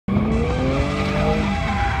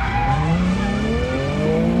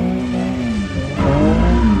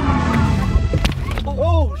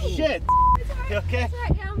okay? It's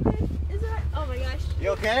alright, yeah, I'm good. Is it alright? Oh my gosh. You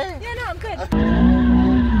okay? Yeah, no, I'm good.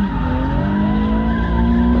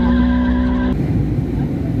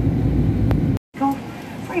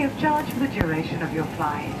 Free of charge for the duration of your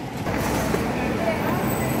flight.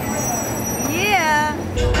 Yeah.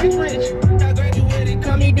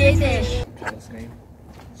 Call me Big Fish.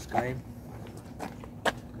 Scream.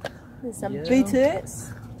 There's some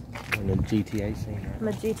BTS. On the GTA scene. From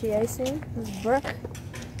a GTA scene. This is Brooke.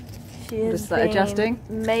 She has Just like adjusting.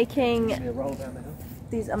 making Roll down the hill.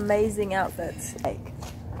 these amazing outfits. Like,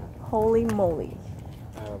 holy moly.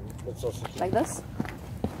 It's also Like this.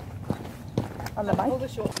 On the bike.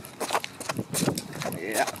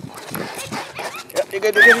 yeah. Yep, you're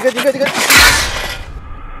good, you're good, you're good, you're good, you're good.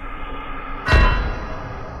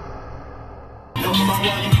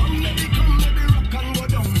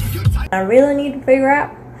 I really need to figure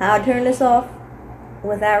out how to turn this off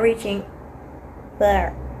without reaching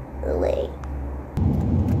far away.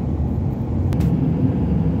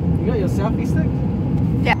 You got your selfie stick?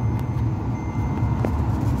 Yeah.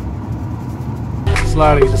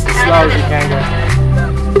 Slowly, just as slow as you can go.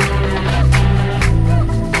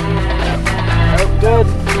 Oh, good.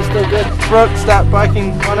 You're still good. Brooke, start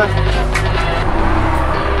biking on her.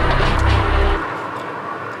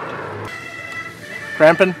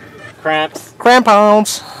 Cramping? Cramps.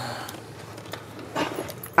 Crampons.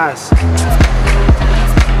 Nice.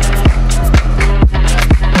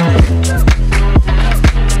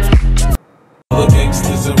 All the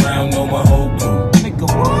gangsters around know my whole crew. Nigga,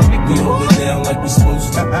 what? We hold it down like we're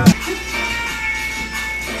supposed to. You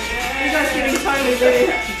guys getting totally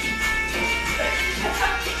dirty.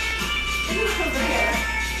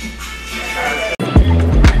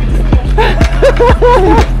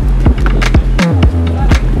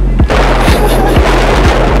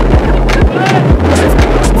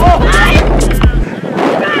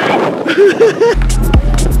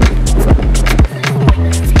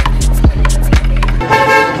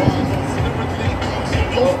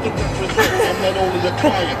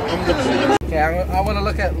 Okay, I want to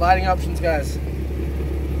look at lighting options, guys.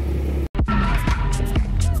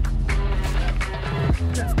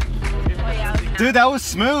 Dude, that was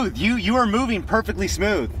smooth. You are moving perfectly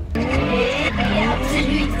smooth.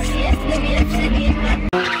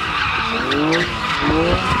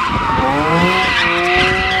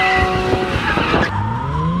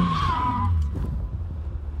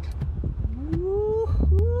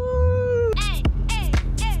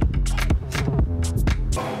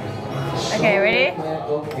 Okay, ready?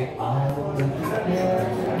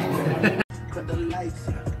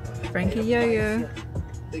 Frankie Yo-Yo.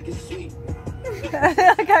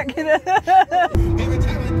 I can't get it.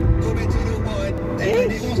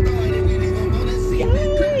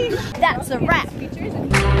 That's a wrap.